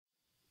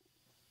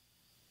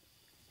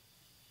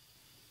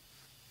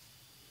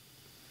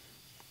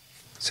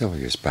Several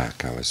years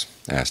back I was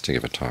asked to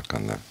give a talk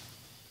on the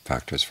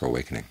factors for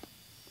awakening.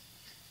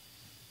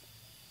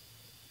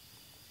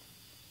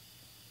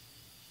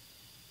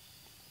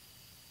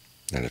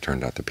 And it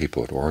turned out the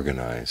people who had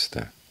organized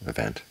the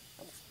event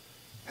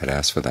had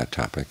asked for that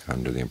topic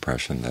under the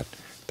impression that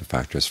the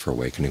factors for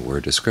awakening were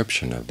a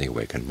description of the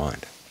awakened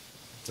mind.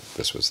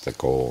 This was the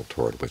goal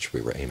toward which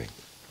we were aiming.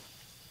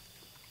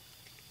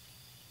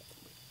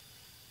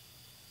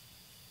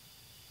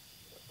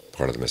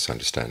 Part of the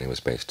misunderstanding was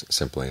based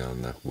simply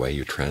on the way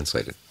you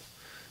translated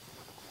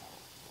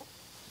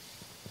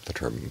the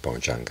term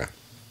bojjhanga.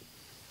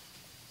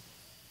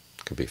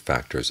 It could be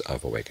factors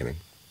of awakening,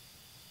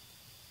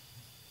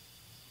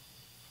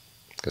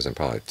 because in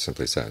Pali it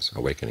simply says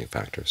awakening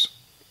factors.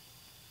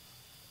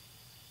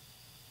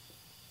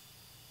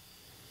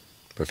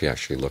 But if you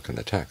actually look in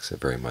the text,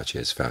 it very much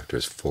is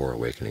factors for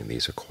awakening.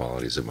 These are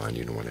qualities of mind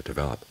you want to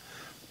develop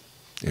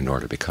in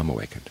order to become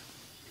awakened.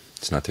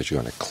 It's not that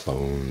you're going to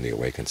clone the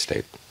awakened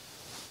state,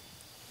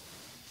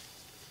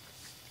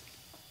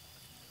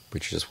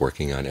 but you're just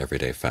working on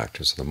everyday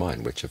factors of the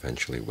mind, which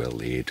eventually will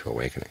lead to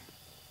awakening.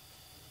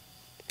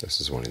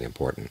 This is one of the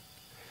important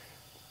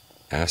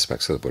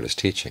aspects of the Buddha's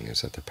teaching,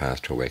 is that the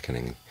path to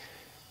awakening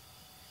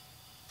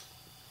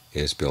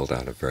is built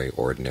out of very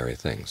ordinary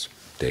things,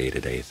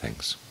 day-to-day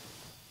things,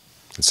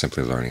 and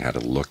simply learning how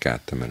to look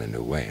at them in a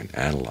new way and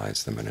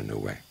analyze them in a new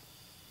way.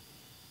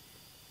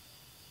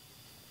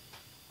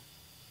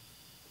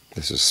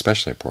 This is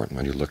especially important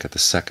when you look at the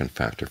second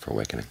factor for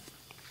awakening,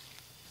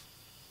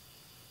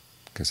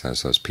 because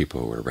as those people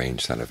who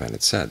arranged that event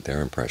had said,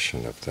 their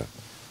impression of the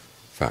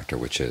factor,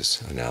 which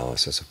is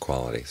analysis of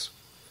qualities,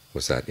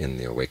 was that in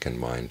the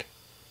awakened mind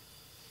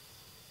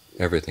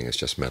everything is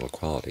just mental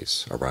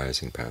qualities,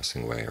 arising,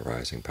 passing away,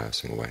 arising,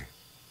 passing away,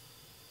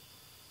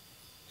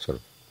 sort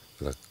of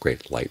with a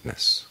great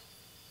lightness.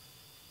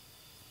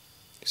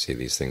 You see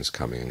these things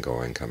coming and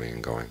going,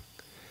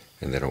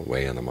 and they don't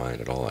weigh on the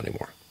mind at all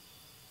anymore,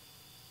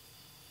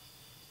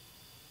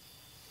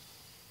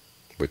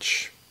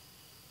 which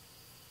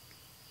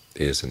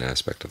is an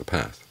aspect of the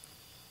path.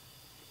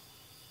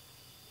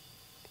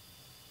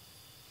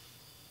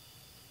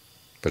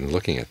 But in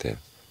looking at the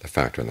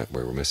factor that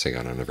we were missing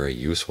out on a very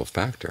useful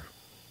factor,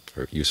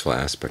 or useful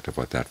aspect of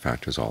what that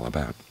factor is all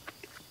about.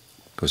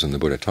 Because when the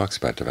Buddha talks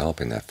about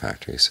developing that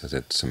factor, he says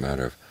it's a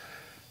matter of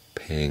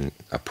paying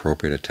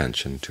appropriate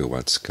attention to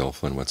what's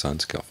skillful and what's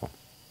unskillful.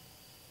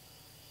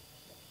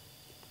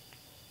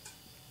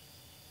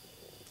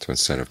 So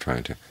instead of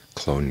trying to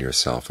clone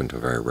yourself into a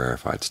very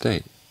rarefied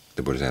state,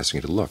 the Buddha is asking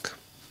you to look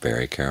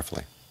very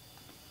carefully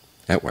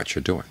at what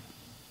you're doing.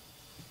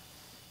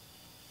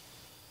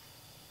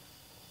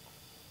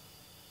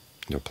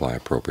 You apply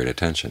appropriate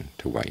attention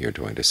to what you're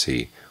doing to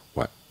see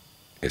what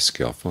is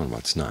skillful and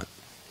what's not.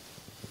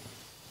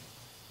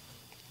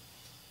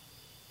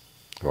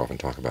 We often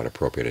talk about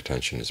appropriate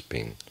attention as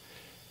being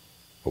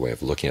a way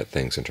of looking at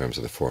things in terms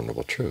of the Four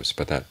Noble Truths,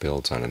 but that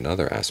builds on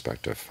another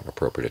aspect of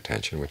appropriate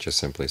attention, which is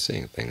simply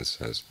seeing things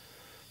as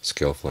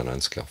skillful and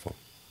unskillful,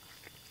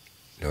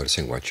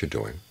 noticing what you're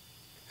doing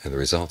and the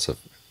results of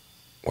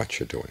what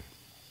you're doing.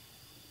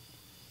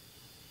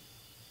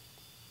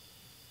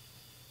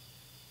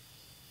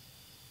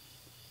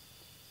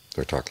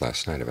 We talked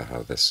last night about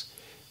how this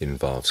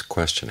involves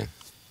questioning.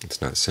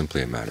 It's not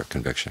simply a matter of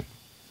conviction.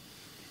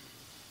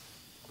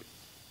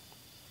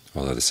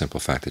 Although the simple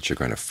fact that you're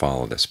going to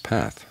follow this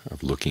path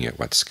of looking at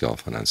what's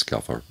skillful and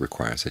unskillful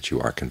requires that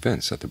you are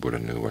convinced that the Buddha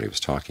knew what he was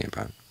talking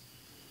about,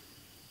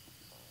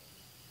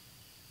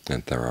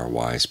 and there are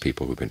wise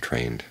people who've been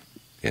trained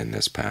in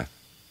this path,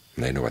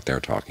 and they know what they're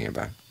talking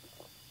about.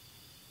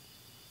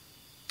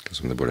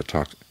 Because when the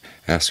Buddha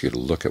asks you to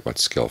look at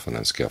what's skillful and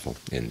unskillful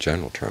in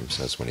general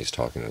terms, as when he's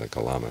talking to the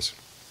Galamas,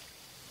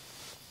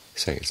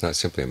 he's saying it's not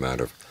simply a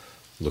matter of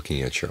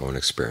looking at your own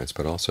experience,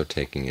 but also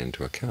taking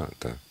into account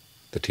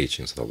the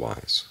teachings of the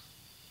wise,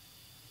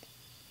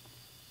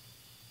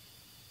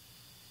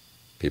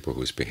 people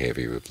whose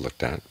behavior you've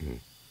looked at and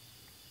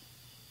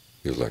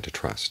you've learned to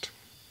trust.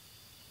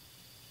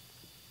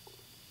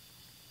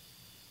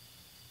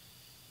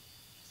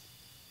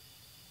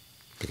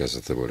 Because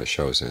as the Buddha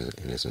shows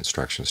in his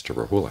instructions to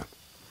Rahula,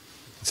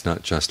 it's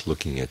not just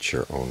looking at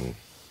your own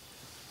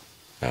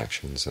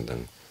actions and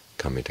then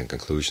coming to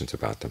conclusions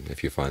about them.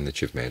 If you find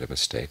that you've made a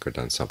mistake or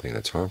done something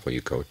that's harmful,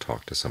 you go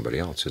talk to somebody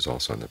else who's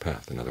also on the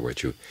path. In other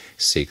words, you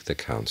seek the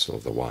counsel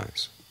of the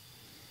wise.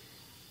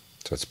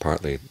 So it's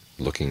partly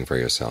looking for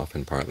yourself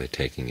and partly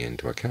taking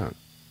into account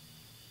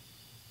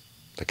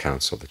the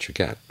counsel that you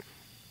get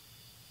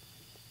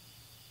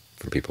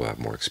from people who have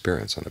more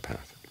experience on the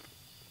path.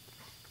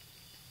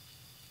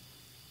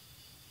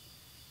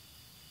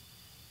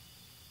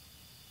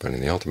 But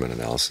in the ultimate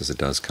analysis, it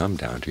does come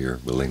down to your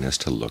willingness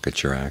to look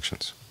at your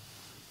actions,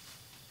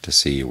 to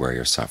see where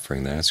you're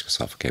suffering, then ask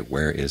yourself, okay,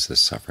 where is this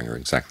suffering, or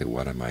exactly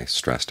what am I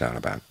stressed out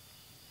about?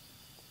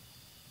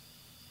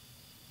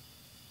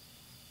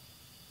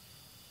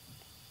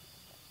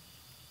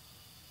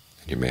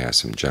 And you may have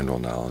some general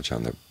knowledge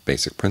on the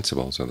basic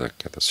principles of the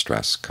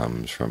stress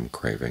comes from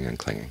craving and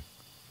clinging.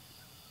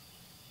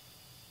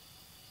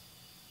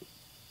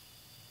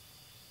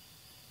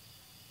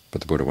 But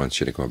the Buddha wants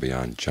you to go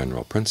beyond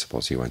general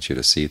principles. He wants you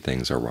to see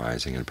things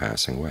arising and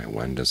passing away.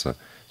 When does a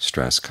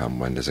stress come?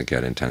 When does it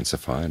get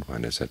intensified?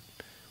 When does it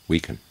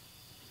weaken?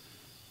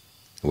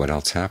 What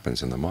else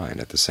happens in the mind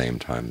at the same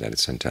time that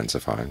it's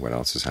intensifying? What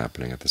else is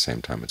happening at the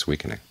same time it's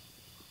weakening?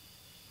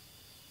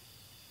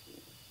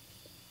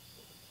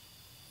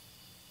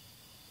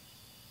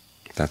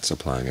 That's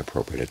applying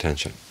appropriate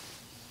attention.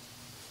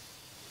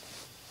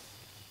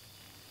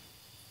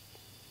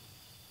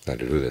 Now,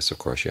 to do this, of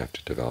course, you have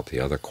to develop the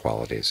other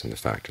qualities and the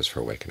factors for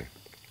awakening,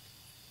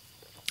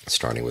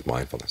 starting with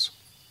mindfulness,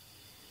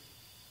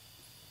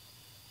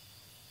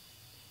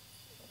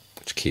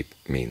 which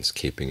means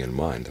keeping in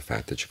mind the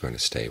fact that you're going to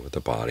stay with the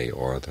body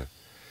or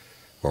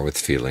with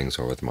feelings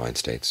or with mind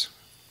states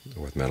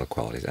or with mental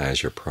qualities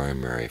as your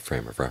primary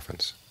frame of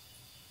reference.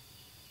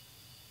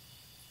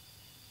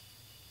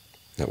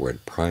 That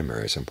word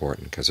primary is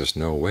important because there's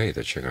no way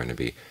that you're going to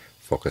be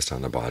focused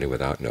on the body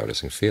without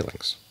noticing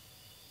feelings,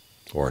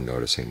 or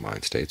noticing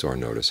mind states, or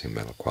noticing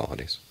mental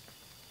qualities,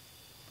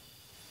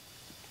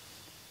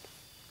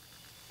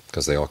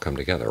 because they all come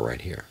together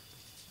right here.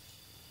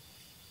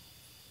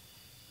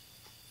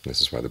 This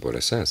is why the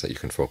Buddha says that you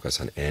can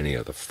focus on any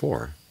of the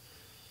four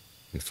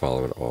and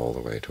follow it all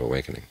the way to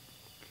awakening.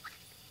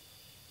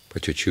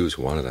 But you choose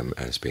one of them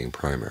as being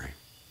primary,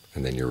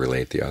 and then you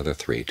relate the other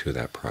three to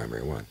that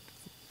primary one.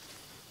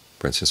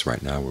 For instance,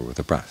 right now we're with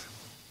the breath.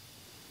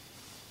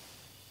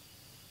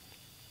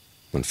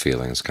 When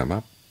feelings come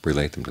up,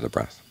 relate them to the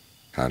breath.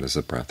 How does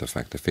the breath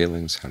affect the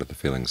feelings? How do the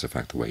feelings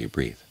affect the way you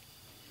breathe?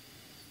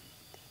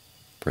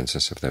 For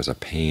instance, if there's a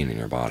pain in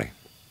your body,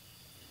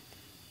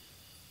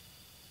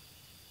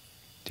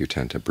 do you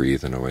tend to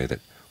breathe in a way that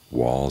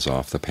walls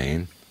off the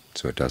pain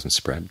so it doesn't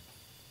spread?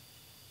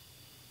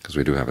 Because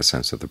we do have a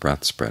sense of the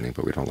breath spreading,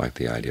 but we don't like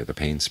the idea of the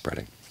pain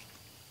spreading.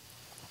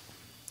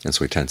 And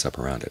so we tense up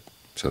around it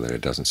so that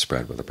it doesn't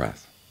spread with the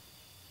breath.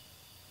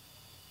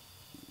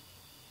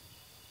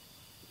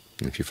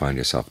 And if you find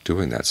yourself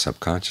doing that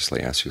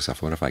subconsciously, ask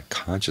yourself, what if I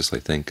consciously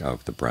think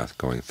of the breath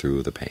going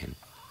through the pain?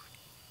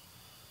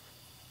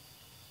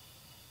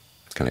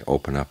 Can I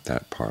open up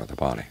that part of the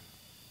body?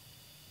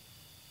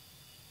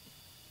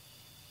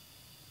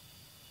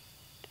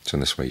 So in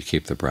this way you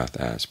keep the breath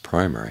as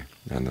primary,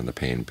 and then the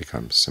pain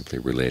becomes simply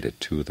related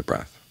to the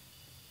breath.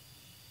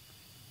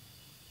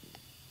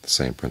 The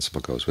same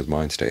principle goes with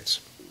mind states.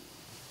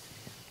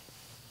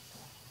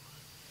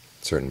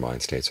 Certain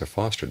mind states are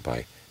fostered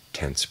by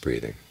tense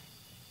breathing,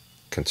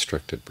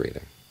 constricted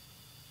breathing,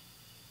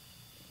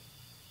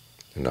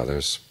 and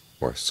others,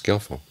 more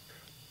skillful,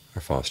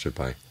 are fostered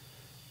by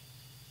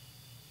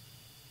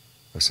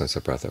a sense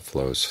of breath that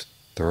flows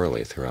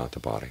thoroughly throughout the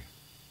body,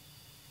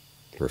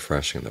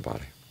 refreshing the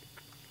body.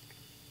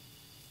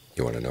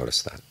 You want to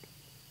notice that,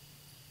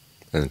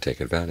 and then take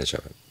advantage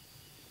of it.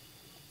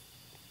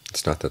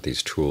 It's not that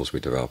these tools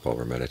we develop while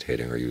we're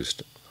meditating are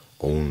used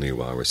only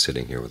while we're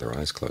sitting here with our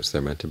eyes closed.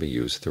 They're meant to be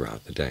used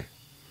throughout the day.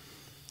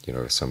 You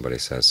know, if somebody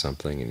says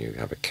something and you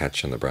have a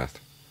catch in the breath,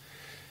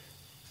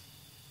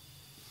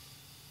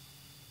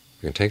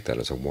 you can take that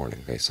as a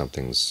warning. Okay,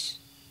 something's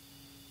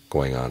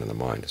going on in the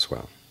mind as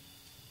well.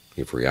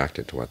 You've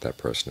reacted to what that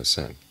person has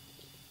said.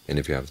 And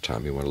if you have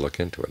time, you want to look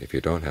into it. If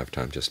you don't have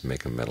time, just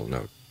make a mental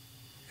note,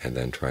 and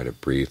then try to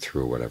breathe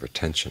through whatever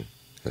tension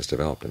has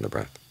developed in the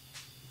breath.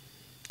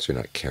 So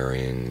you're not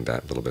carrying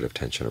that little bit of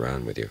tension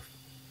around with you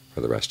for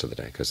the rest of the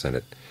day, because then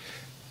it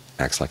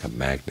acts like a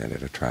magnet.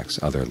 It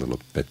attracts other little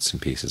bits and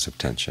pieces of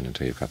tension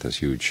until you've got this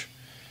huge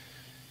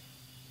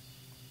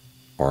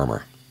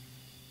armor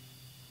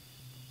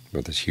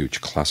with this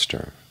huge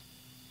cluster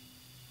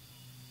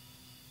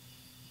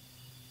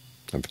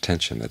of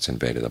tension that's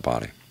invaded the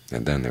body.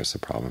 And then there's the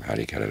problem, how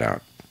do you get it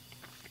out?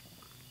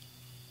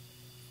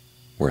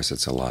 Whereas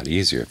it's a lot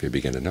easier if you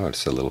begin to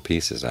notice the little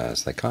pieces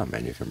as they come,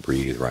 and you can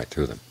breathe right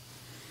through them.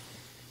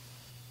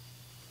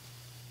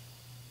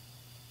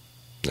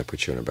 That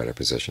puts you in a better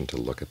position to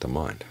look at the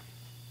mind.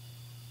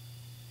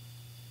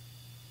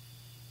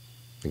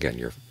 Again,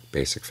 your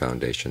basic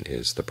foundation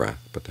is the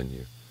breath, but then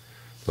you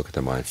look at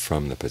the mind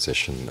from the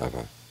position of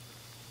a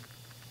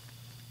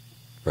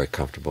very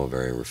comfortable,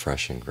 very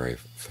refreshing, very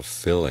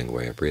fulfilling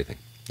way of breathing.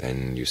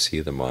 And you see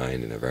the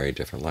mind in a very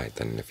different light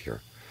than if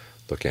you're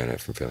looking at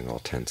it from feeling all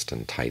tensed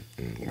and tight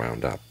and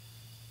wound up.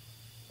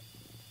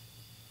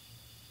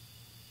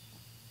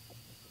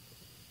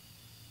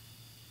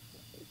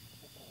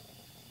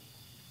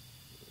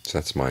 So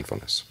that's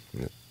mindfulness.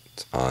 And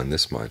it's on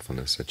this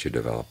mindfulness that you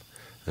develop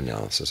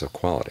analysis of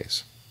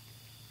qualities,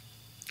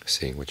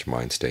 seeing which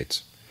mind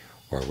states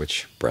or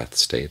which breath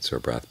states or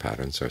breath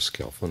patterns are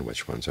skillful and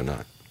which ones are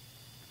not.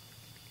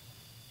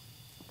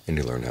 And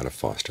you learn how to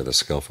foster the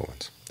skillful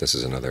ones. This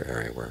is another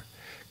area where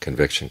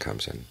conviction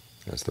comes in,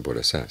 as the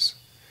Buddha says.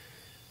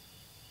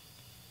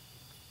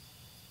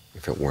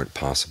 If it weren't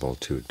possible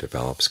to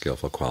develop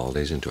skillful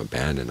qualities and to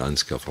abandon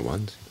unskillful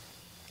ones,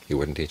 he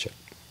wouldn't teach it.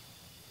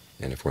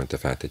 And if it weren't the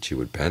fact that you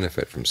would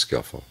benefit from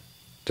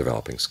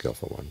developing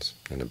skillful ones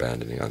and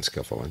abandoning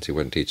unskillful ones, he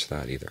wouldn't teach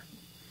that either.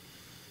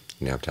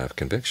 You have to have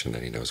conviction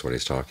that he knows what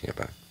he's talking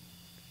about.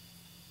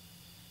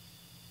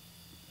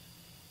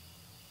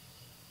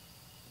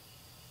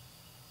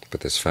 But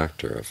this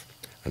factor of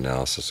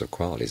analysis of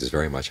qualities is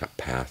very much a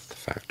path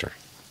factor.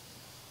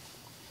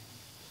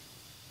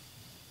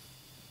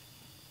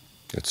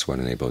 It's what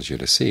enables you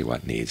to see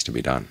what needs to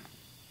be done.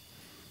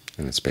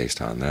 And it's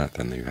based on that,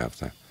 then you have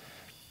the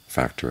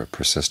factor of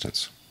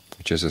persistence,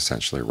 which is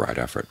essentially right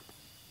effort.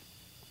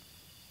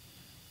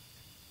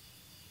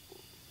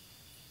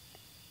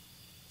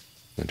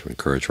 And to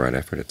encourage right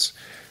effort, it's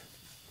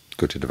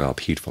good to develop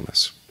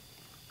heedfulness,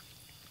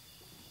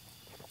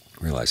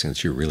 realizing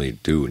that you really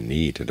do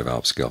need to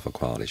develop skillful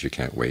qualities. You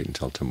can't wait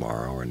until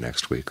tomorrow or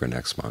next week or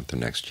next month or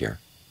next year.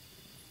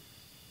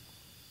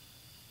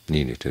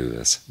 You need to do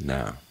this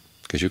now,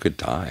 because you could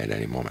die at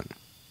any moment.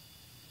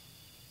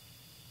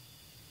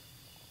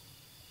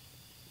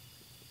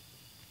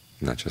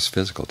 Not just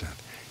physical death.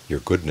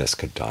 Your goodness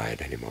could die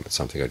at any moment.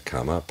 Something could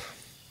come up.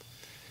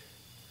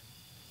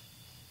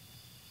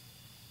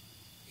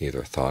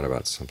 Either a thought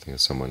about something that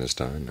someone has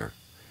done or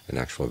an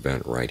actual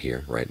event right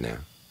here, right now,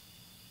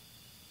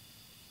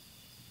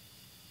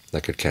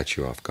 that could catch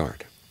you off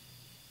guard.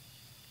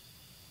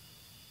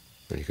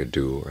 And you could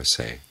do or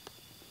say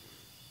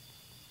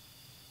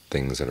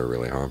things that are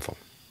really harmful.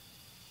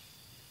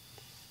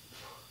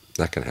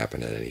 That can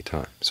happen at any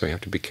time. So you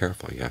have to be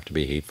careful. You have to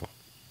be heedful.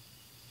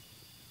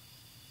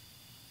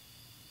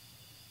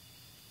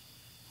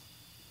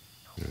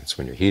 And it's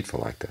when you're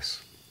heedful like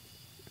this,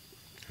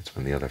 it's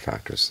when the other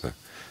factors, the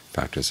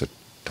factors that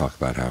talk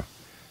about how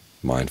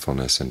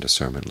mindfulness and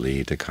discernment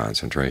lead to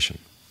concentration.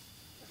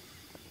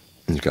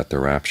 And you've got the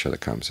rapture that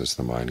comes as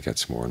the mind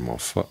gets more and more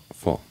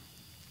full,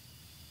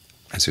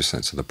 as your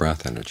sense of the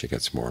breath energy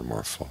gets more and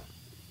more full,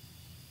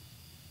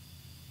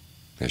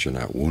 as you're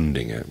not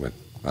wounding it with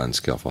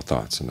unskillful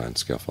thoughts and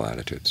unskillful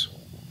attitudes.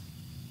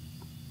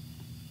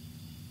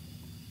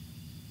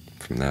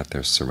 From that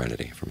there's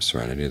serenity. From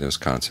serenity there's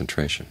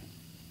concentration.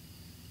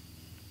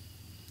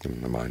 And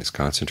when the mind is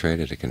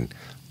concentrated, it can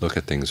look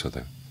at things with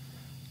a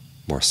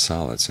more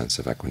solid sense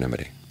of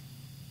equanimity.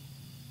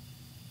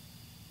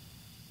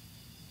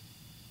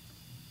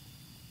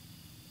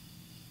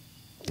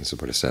 As the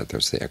Buddha said,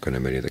 there's the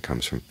equanimity that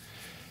comes from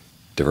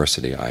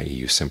diversity, i.e.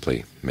 you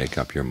simply make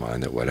up your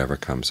mind that whatever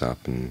comes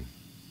up in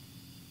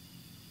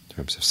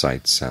terms of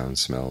sights,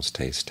 sounds, smells,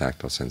 tastes,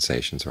 tactile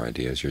sensations, or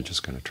ideas, you're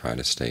just going to try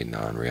to stay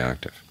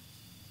non-reactive.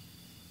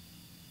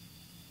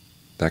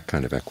 That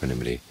kind of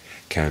equanimity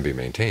can be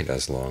maintained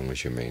as long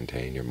as you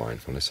maintain your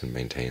mindfulness and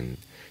maintain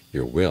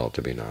your will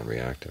to be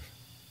non-reactive.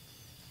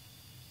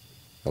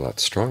 A lot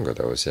stronger,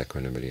 though, is the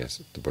equanimity,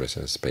 as the Buddha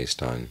says,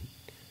 based on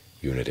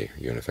unity,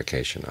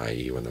 unification,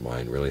 i.e. when the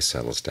mind really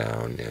settles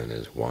down and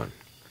is one.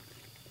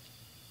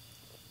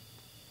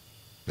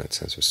 In that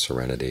sense of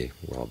serenity,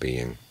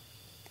 well-being,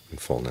 and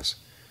fullness,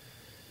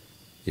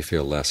 you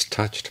feel less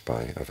touched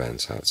by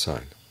events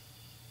outside,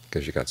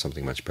 because you've got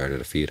something much better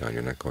to feed on.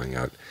 You're not going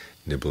out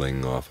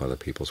nibbling off other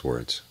people's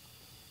words,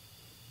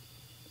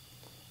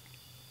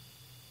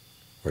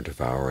 or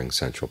devouring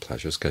sensual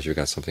pleasures, because you've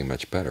got something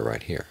much better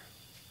right here.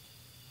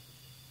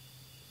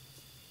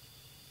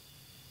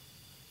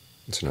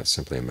 It's not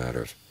simply a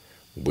matter of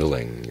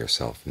willing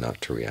yourself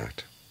not to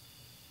react.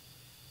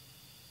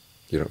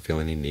 You don't feel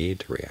any need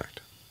to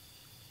react.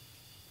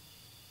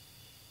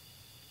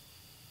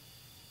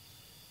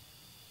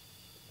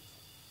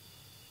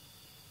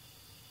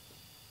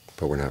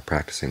 But we're not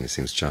practicing these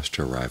things just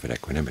to arrive at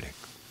equanimity.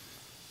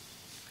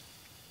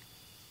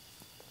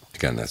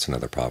 Again, that's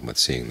another problem with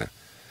seeing the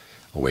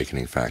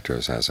awakening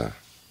factors as a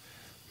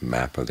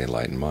map of the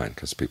enlightened mind,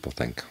 because people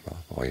think,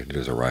 well, all you have to do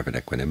is arrive at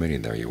equanimity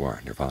and there you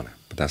are, nirvana.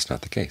 But that's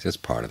not the case. It's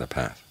part of the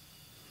path.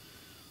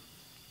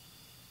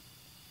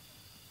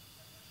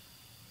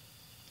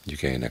 You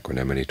gain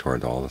equanimity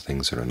toward all the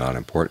things that are not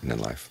important in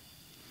life,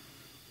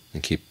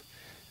 and keep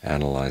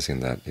analyzing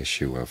that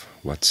issue of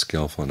what's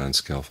skillful and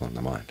unskillful in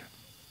the mind.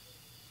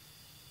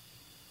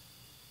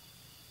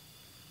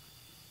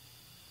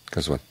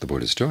 Because what the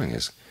Buddha is doing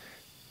is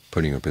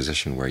putting you in a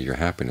position where your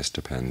happiness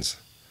depends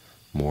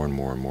more and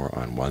more and more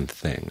on one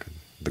thing,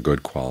 the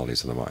good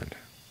qualities of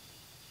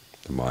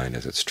the mind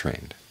as it's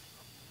trained.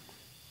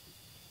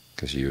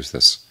 Because you use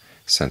this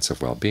sense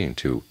of well-being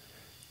to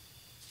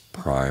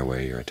pry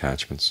away your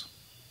attachments.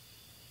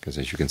 Because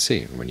as you can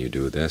see, when you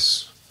do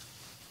this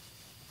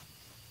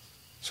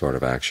sort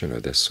of action or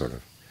this sort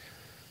of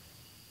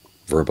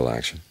verbal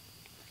action,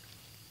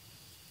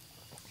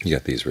 you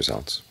get these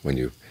results. When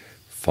you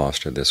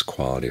foster this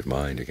quality of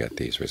mind, you get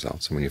these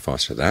results. And when you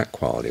foster that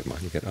quality of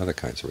mind, you get other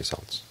kinds of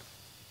results.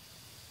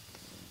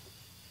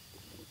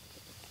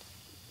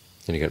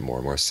 And you get more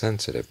and more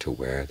sensitive to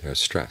where there's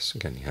stress.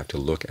 Again, you have to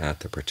look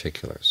at the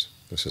particulars.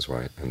 This is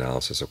why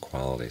analysis of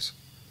qualities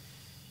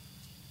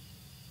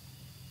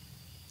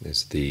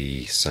is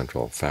the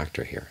central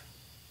factor here.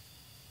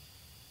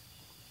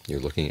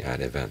 You're looking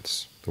at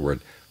events. The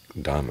word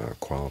Dhamma,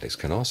 qualities,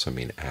 can also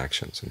mean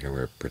actions, and here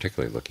we're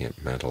particularly looking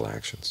at mental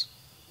actions.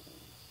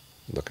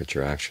 Look at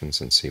your actions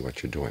and see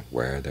what you're doing,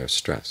 where there's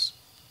stress,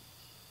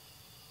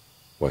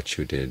 what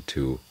you did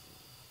to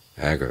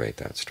aggravate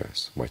that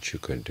stress, what you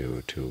could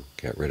do to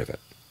get rid of it,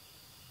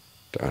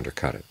 to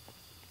undercut it,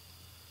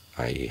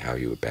 i.e. how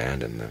you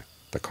abandon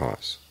the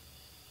cause.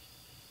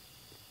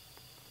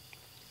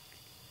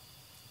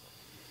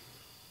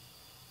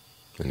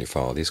 And you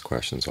follow these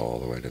questions all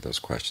the way to those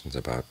questions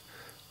about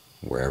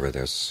wherever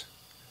there's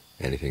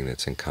anything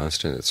that's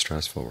inconstant, it's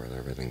stressful, wherever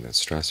everything that's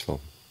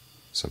stressful,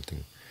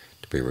 something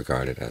to be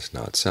regarded as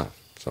not self,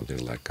 something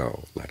to let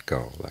go, let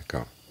go, let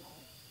go.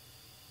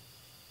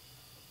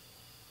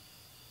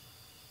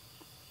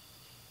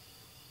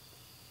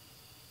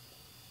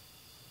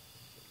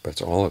 But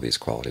it's all of these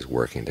qualities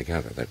working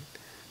together that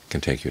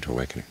can take you to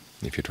awakening.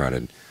 If you try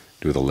to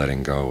do the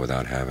letting go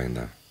without having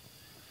the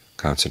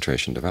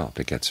concentration developed,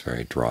 it gets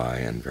very dry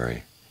and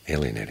very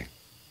alienating.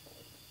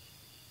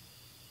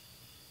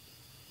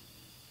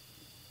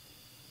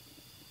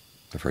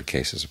 I've heard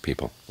cases of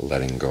people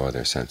letting go of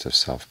their sense of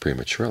self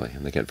prematurely,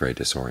 and they get very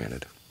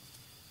disoriented.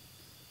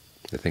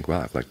 They think,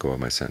 well, I've let go of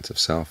my sense of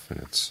self,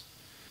 and it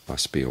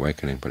must be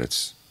awakening, but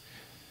it's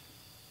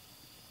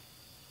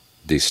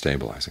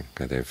destabilizing.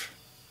 They've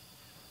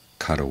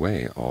cut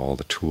away all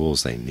the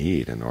tools they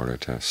need in order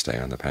to stay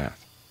on the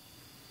path.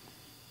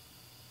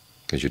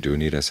 Because you do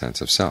need a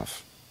sense of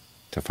self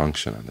to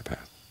function on the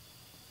path,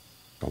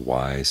 a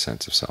wise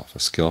sense of self, a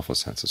skillful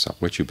sense of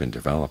self, which you've been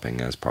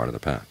developing as part of the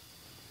path.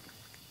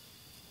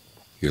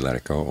 You let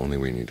it go only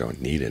when you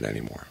don't need it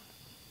anymore.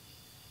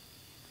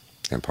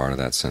 And part of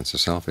that sense of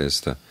self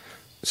is the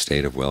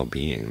state of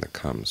well-being that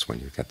comes when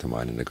you get the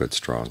mind into good,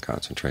 strong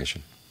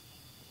concentration.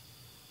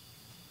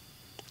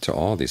 So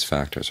all these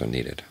factors are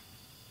needed.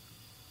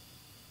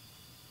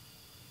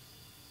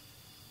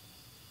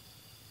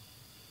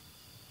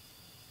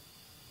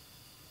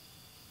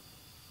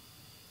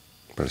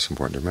 But it's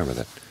important to remember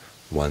that,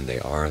 one, they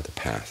are the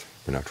path.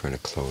 We're not trying to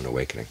clone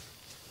awakening.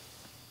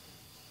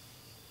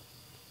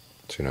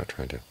 So you're not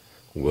trying to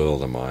will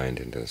the mind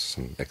into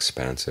some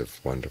expansive,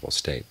 wonderful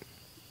state.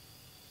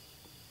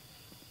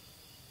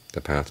 The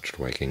path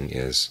to awakening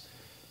is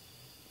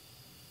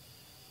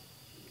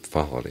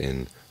followed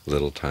in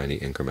little tiny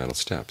incremental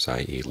steps,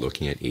 i.e.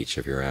 looking at each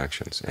of your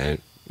actions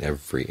and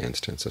every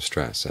instance of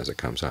stress as it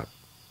comes up.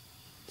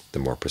 The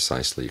more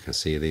precisely you can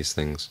see these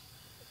things,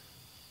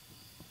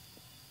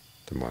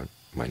 the more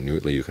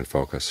minutely you can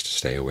focus to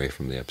stay away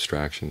from the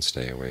abstractions,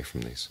 stay away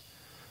from these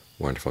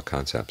wonderful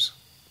concepts,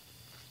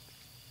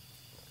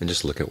 and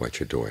just look at what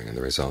you're doing and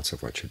the results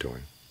of what you're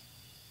doing.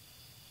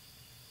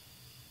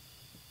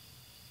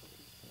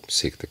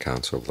 Seek the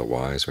counsel of the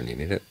wise when you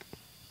need it,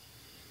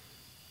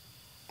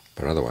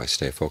 but otherwise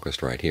stay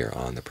focused right here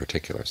on the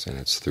particulars, and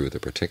it's through the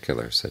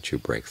particulars that you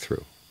break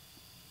through.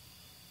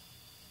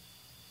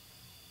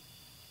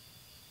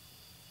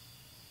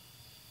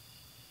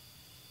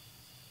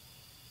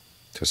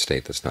 To a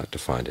state that's not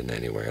defined in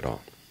any way at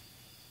all.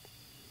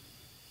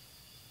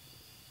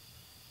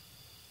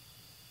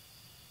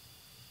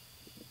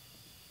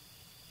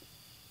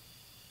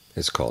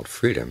 It's called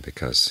freedom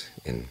because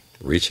in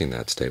reaching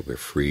that state we're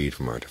freed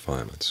from our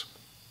defilements.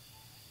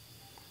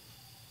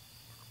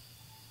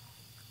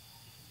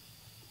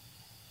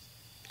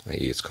 I.e.,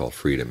 it's called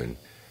freedom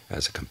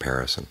as a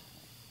comparison,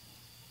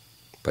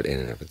 but in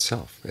and of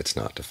itself it's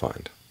not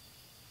defined.